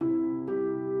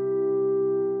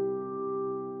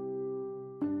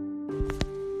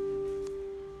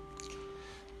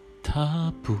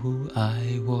他不爱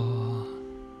我，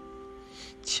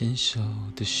牵手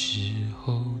的时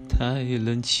候太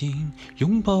冷清，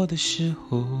拥抱的时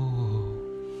候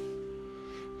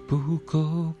不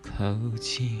够靠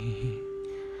近。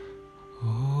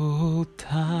哦，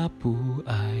他不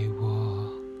爱我，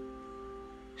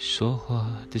说话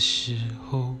的时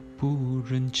候不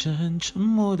认真，沉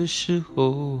默的时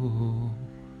候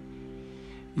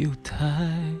又太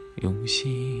用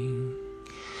心。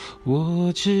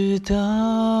我知道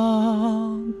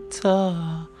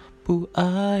他不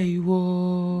爱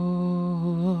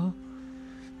我，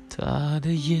他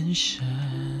的眼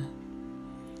神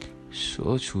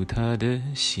说出他的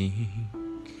心，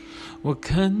我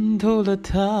看透了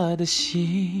他的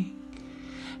心，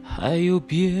还有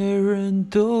别人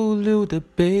逗留的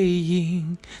背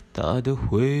影，他的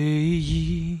回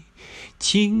忆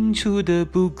清楚的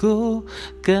不够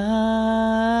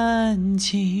干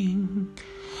净。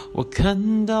我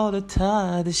看到了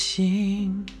他的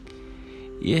心，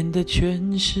演的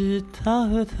全是他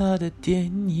和他的电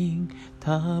影。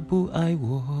他不爱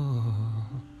我，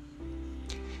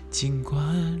尽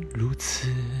管如此，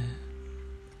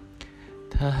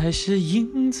他还是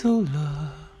赢走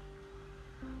了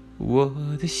我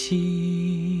的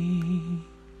心。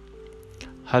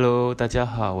Hello， 大家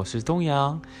好，我是东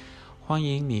阳，欢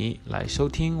迎你来收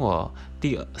听我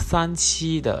第3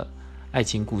期的爱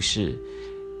情故事，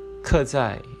刻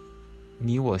在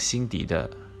你我心底的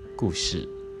故事。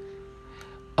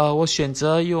我选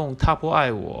择用他不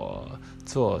爱我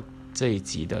做这一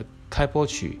集的开播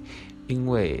曲，因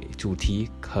为主题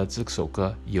和这首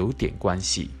歌有点关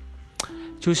系。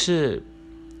就是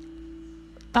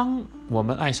当我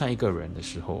们爱上一个人的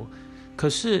时候，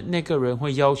可是那个人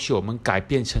会要求我们改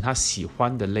变成他喜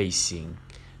欢的类型，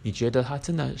你觉得他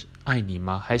真的爱你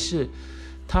吗？还是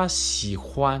他喜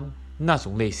欢那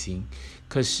种类型，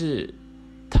可是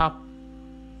他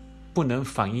不能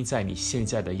反映在你现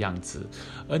在的样子，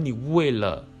而你为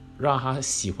了让他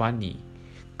喜欢你，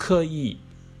刻意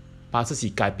把自己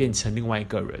改变成另外一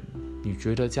个人，你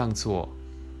觉得这样做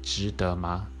值得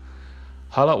吗？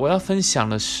好了，我要分享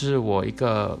的是我一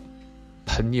个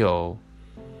朋友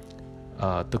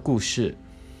的故事，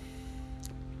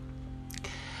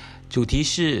主题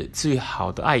是最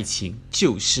好的爱情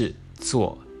就是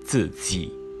做自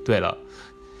己。对了，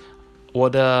我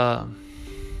的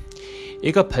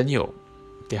一个朋友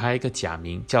给他一个假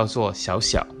名叫做小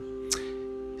小，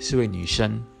是位女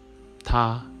生，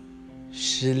她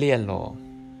失恋了，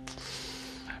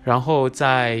然后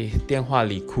在电话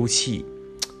里哭泣。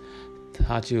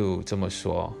她就这么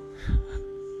说，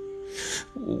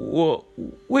我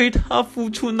为他付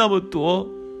出那么多，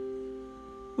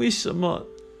为什么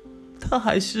他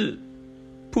还是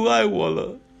不爱我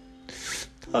了？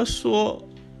他说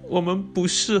我们不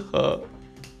适合，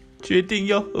决定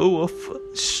要和我分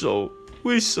手，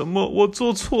为什么？我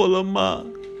做错了吗？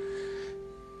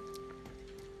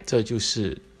这就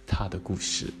是他的故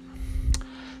事。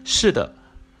是的，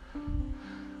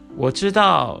我知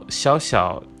道小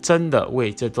小真的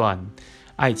为这段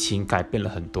爱情改变了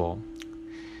很多。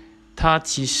她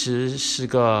其实是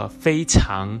个非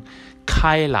常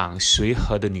开朗随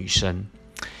和的女生，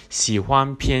喜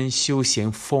欢偏休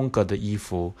闲风格的衣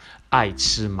服，爱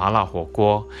吃麻辣火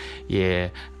锅，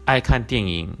也爱看电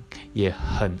影，也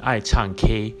很爱唱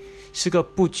K， 是个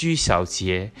不拘小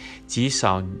节、极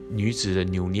少女子的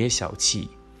扭捏小气。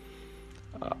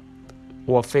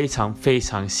我非常非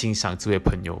常欣赏这位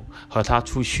朋友，和她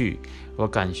出去我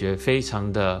感觉非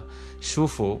常的舒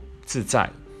服自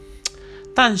在。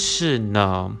但是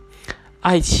呢，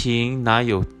爱情哪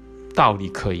有道理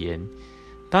可言？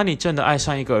当你真的爱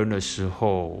上一个人的时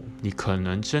候，你可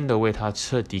能真的为他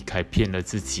彻底改变了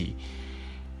自己。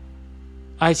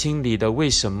爱情里的为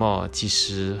什么其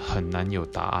实很难有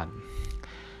答案。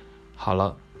好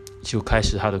了，就开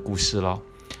始他的故事咯。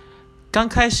刚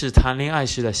开始谈恋爱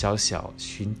时的小小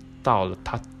寻到了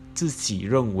他自己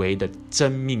认为的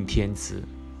真命天子，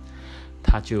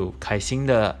他就开心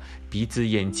的鼻子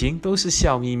眼睛都是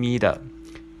笑眯眯的。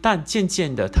但渐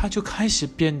渐的他就开始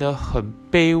变得很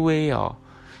卑微哦，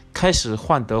开始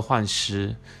患得患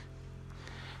失。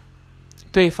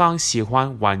对方喜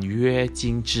欢婉约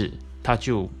精致，他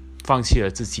就放弃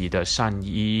了自己的上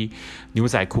衣牛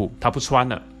仔裤，他不穿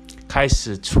了，开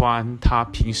始穿他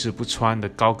平时不穿的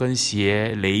高跟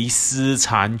鞋、蕾丝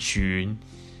长裙。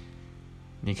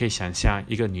你可以想象，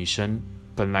一个女生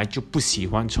本来就不喜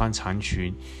欢穿长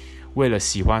裙，为了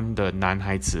喜欢的男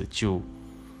孩子就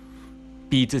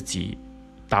逼自己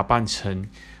打扮成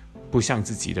不像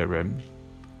自己的人。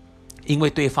因为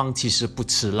对方其实不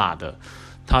吃辣的，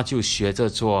他就学着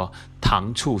做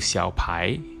糖醋小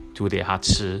排，煮给他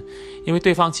吃，因为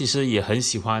对方其实也很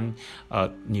喜欢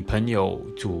女朋友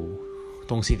煮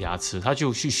东西给他吃，他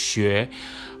就去学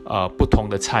不同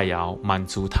的菜肴满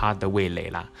足他的味蕾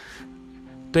啦。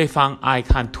对方爱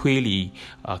看推理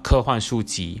科幻书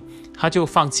籍，他就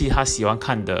放弃他喜欢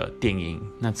看的电影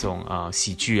那种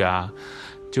喜剧啊，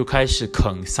就开始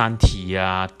啃三体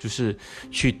啊，就是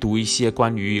去读一些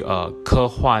关于科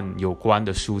幻有关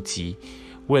的书籍，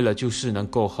为了就是能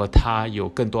够和他有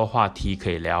更多话题可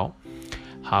以聊。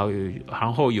好，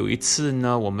然后有一次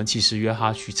呢，我们其实约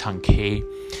他去唱 K，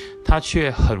 他却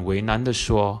很为难的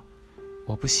说，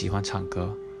我不喜欢唱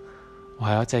歌，我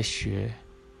还要再学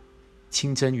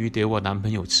清蒸鱼给我男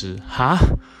朋友吃。哈，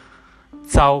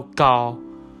糟糕！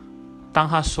当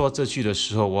他说这句的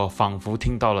时候，我仿佛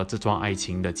听到了这段爱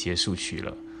情的结束曲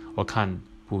了。我看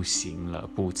不行了，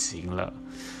不行了。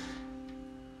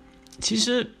其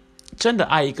实真的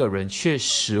爱一个人确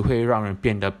实会让人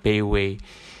变得卑微，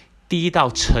低到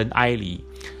尘埃里。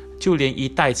就连一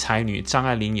代才女张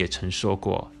爱玲也曾说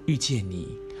过，遇见你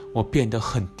我变得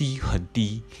很低很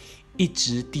低，一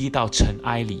直低到尘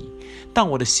埃里，但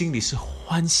我的心里是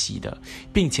欢喜的，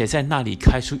并且在那里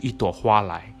开出一朵花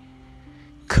来。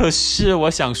可是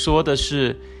我想说的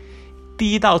是，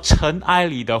低到尘埃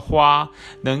里的花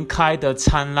能开得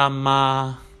灿烂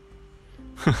吗？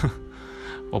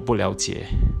我不了解。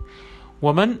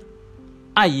我们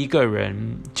爱一个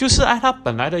人就是爱他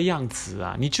本来的样子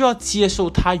啊，你就要接受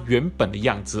他原本的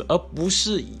样子，而不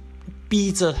是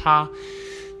逼着他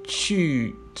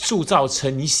去塑造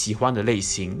成你喜欢的类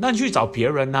型。那你去找别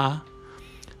人啊，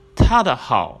他的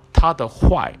好，他的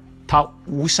坏，他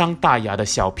无伤大雅的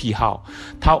小癖好，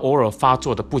他偶尔发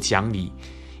作的不讲理，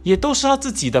也都是他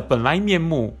自己的本来面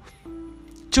目。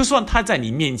就算他在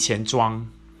你面前装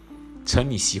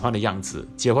成你喜欢的样子，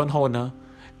结婚后呢，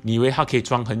你以为他可以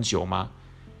装很久吗？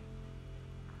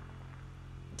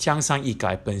江山易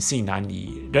改，本性难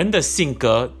移。人的性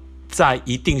格在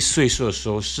一定岁数的时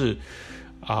候是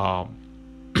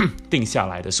定下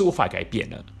来的，是无法改变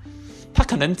的。他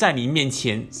可能在你面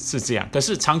前是这样，可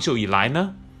是长久以来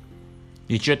呢，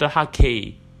你觉得他可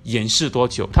以掩饰多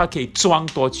久？他可以装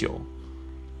多久？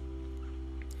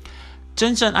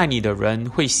真正爱你的人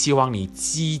会希望你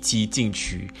积极进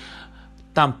取，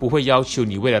但不会要求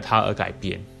你为了他而改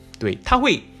变。对，他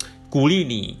会鼓励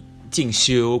你进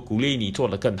修，鼓励你做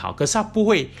得更好，可是他不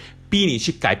会逼你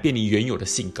去改变你原有的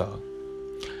性格。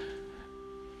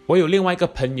我有另外一个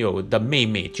朋友的妹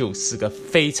妹就是个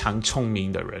非常聪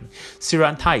明的人，虽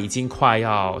然她已经快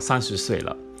要30岁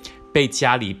了，被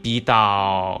家里逼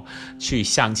到去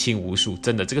相亲无数，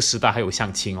真的这个时代还有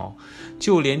相亲哦。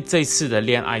就连这次的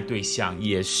恋爱对象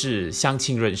也是相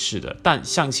亲认识的，但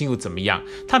相亲又怎么样？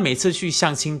他每次去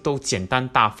相亲都简单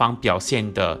大方，表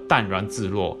现得淡然自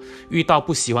若，遇到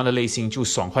不喜欢的类型就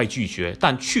爽快拒绝。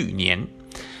但去年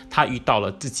他遇到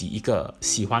了自己一个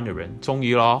喜欢的人，终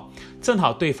于咯，正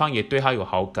好对方也对他有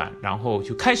好感，然后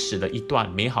就开始了一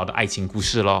段美好的爱情故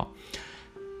事咯。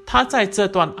他在这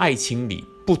段爱情里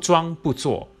不装不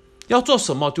做，要做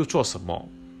什么就做什么，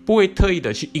不会特意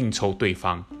的去应酬对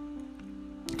方。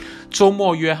周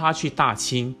末约他去大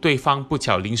清，对方不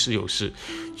巧临时有事，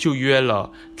就约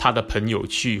了他的朋友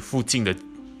去附近的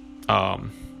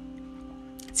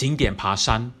景点爬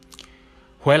山，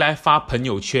回来发朋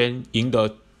友圈，赢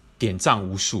得点赞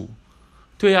无数。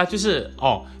对啊，就是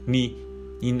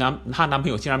她男朋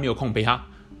友竟然没有空陪她，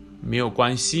没有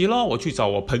关系咯，我去找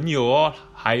我朋友哦，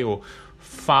还有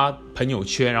发朋友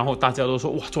圈，然后大家都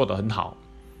说哇，做得很好，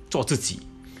做自己。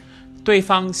对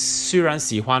方虽然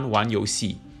喜欢玩游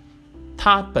戏，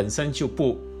他本身就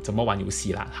不怎么玩游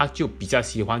戏啦，他就比较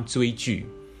喜欢追剧。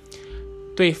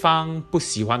对方不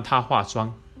喜欢他化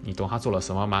妆，你懂他做了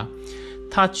什么吗？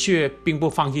他却并不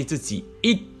放弃自己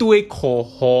一堆口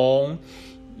红、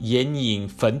眼影、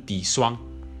粉底霜，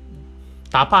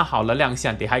打扮好了亮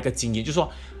相，给他一个惊艳，就说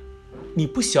你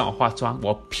不喜欢我化妆，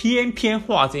我偏偏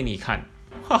化给你看，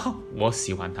我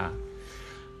喜欢他。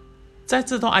在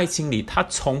这段爱情里，他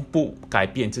从不改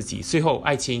变自己，最后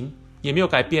爱情也没有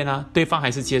改变啊，对方还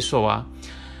是接受啊。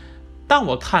但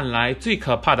我看来最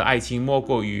可怕的爱情莫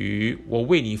过于我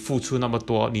为你付出那么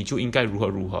多，你就应该如何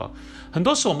如何。很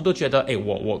多时候我们都觉得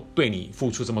我对你付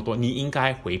出这么多，你应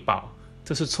该回报，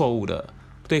这是错误的。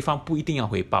对方不一定要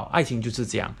回报，爱情就是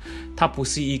这样，它不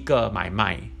是一个买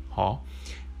卖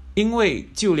因为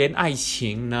就连爱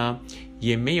情呢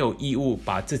也没有义务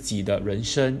把自己的人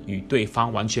生与对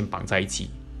方完全绑在一起。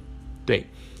对，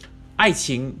爱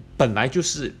情本来就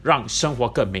是让生活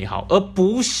更美好，而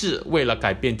不是为了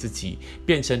改变自己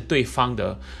变成对方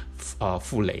的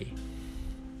负累。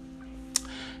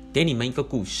给你们一个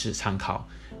故事参考，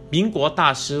民国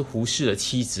大师胡适的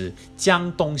妻子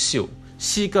江冬秀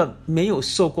是一个没有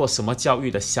受过什么教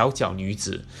育的小脚女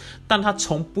子，但她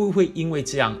从不会因为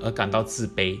这样而感到自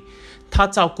卑。她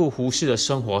照顾胡适的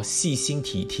生活细心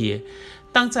体贴，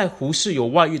当在胡适有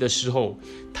外遇的时候，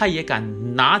她也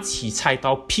敢拿起菜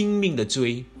刀拼命的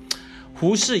追。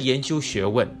胡适研究学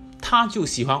问，他就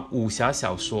喜欢武侠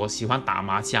小说，喜欢打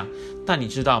麻将，但你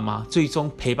知道吗？最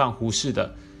终陪伴胡适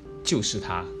的就是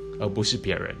他，而不是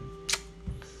别人。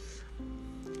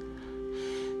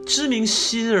知名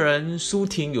诗人舒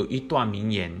婷有一段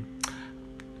名言：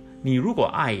我如果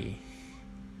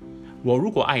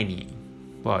爱你，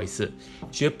不好意思，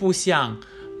绝不像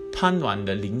攀软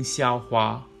的凌霄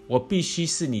花，我必须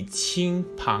是你倾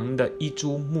旁的一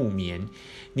株木棉。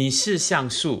你是橡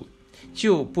树，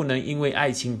就不能因为爱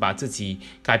情把自己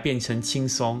改变成轻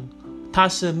松，他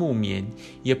是木棉，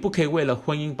也不可以为了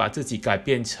婚姻把自己改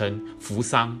变成扶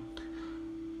桑。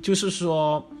就是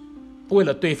说，为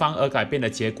了对方而改变的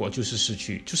结果就是失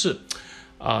去，就是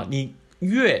你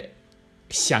越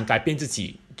想改变自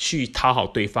己去讨好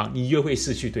对方，你越会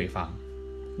失去对方。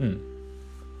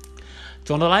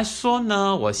总的来说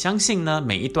呢，我相信呢，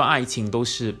每一段爱情都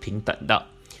是平等的，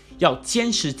要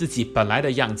坚持自己本来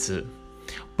的样子，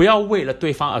不要为了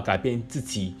对方而改变自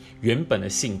己原本的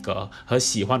性格和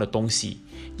喜欢的东西，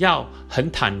要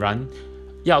很坦然，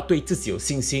要对自己有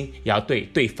信心，也要对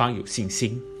对方有信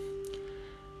心，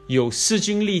有势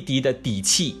均力敌的底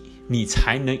气，你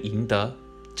才能赢得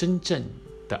真正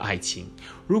的爱情。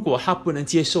如果他不能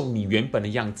接受你原本的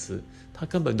样子，他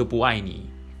根本都不爱你，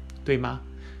对吗？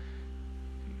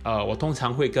我通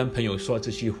常会跟朋友说这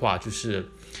句话，就是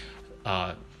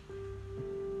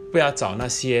不要找那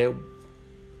些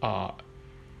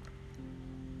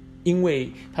因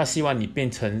为他希望你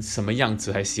变成什么样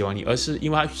子还喜欢你，而是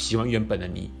因为他喜欢原本的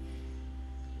你。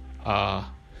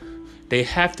They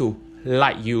have to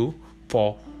like you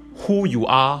for who you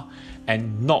are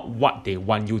and not what they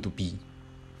want you to be，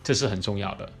 这是很重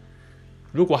要的。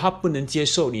如果他不能接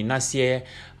受你那些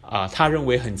他认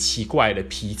为很奇怪的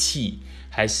脾气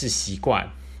还是习惯，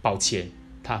抱歉，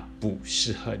他不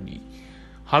适合你。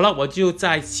好了，我就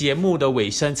在节目的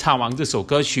尾声唱完这首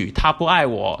歌曲《他不爱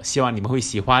我》，希望你们会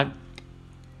喜欢。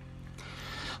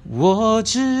我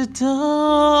知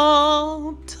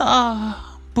道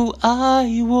他不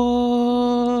爱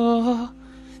我，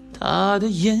他的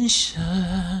眼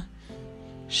神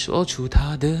说出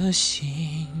他的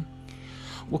心，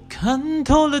我看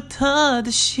透了他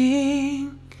的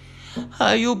心，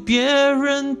还有别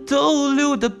人逗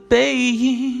留的背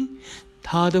影，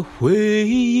他的回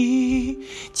忆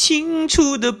清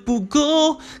楚的不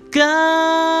够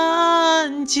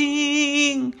干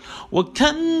净，我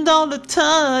看到了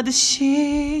他的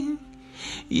心，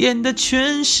演的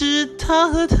全是他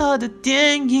和他的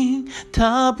电影。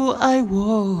他不爱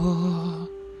我，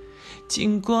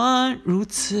尽管如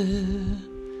此，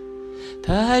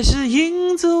他还是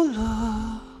赢走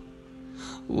了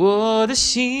我的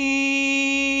心。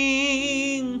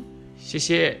谢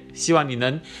谢，希望你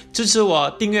能支持我、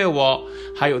订阅我，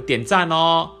还有点赞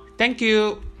哦。Thank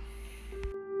you。